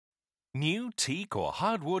New teak or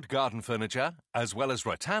hardwood garden furniture, as well as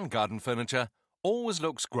rattan garden furniture, always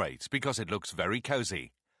looks great because it looks very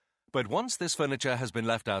cozy. But once this furniture has been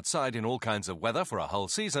left outside in all kinds of weather for a whole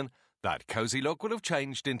season, that cozy look will have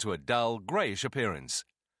changed into a dull, greyish appearance.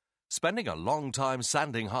 Spending a long time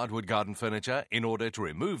sanding hardwood garden furniture in order to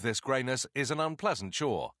remove this greyness is an unpleasant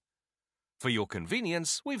chore. For your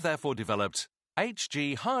convenience, we've therefore developed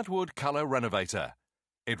HG Hardwood Colour Renovator.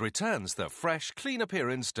 It returns the fresh, clean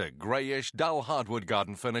appearance to greyish, dull hardwood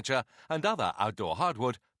garden furniture and other outdoor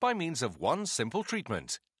hardwood by means of one simple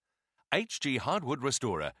treatment. HG Hardwood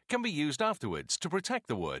Restorer can be used afterwards to protect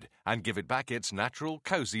the wood and give it back its natural,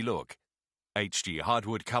 cosy look. HG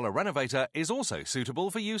Hardwood Colour Renovator is also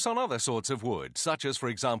suitable for use on other sorts of wood, such as, for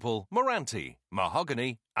example, Meranti,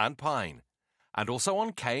 mahogany and pine, and also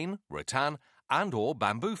on cane, rattan and/or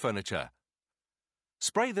bamboo furniture.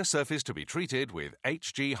 Spray the surface to be treated with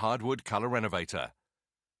HG Hardwood Colour Renovator.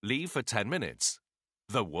 Leave for 10 minutes.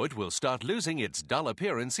 The wood will start losing its dull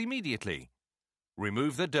appearance immediately.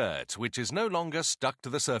 Remove the dirt, which is no longer stuck to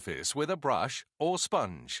the surface, with a brush or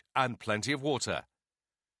sponge and plenty of water.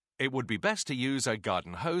 It would be best to use a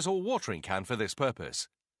garden hose or watering can for this purpose.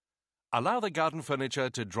 Allow the garden furniture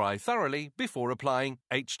to dry thoroughly before applying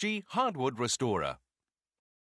HG Hardwood Restorer.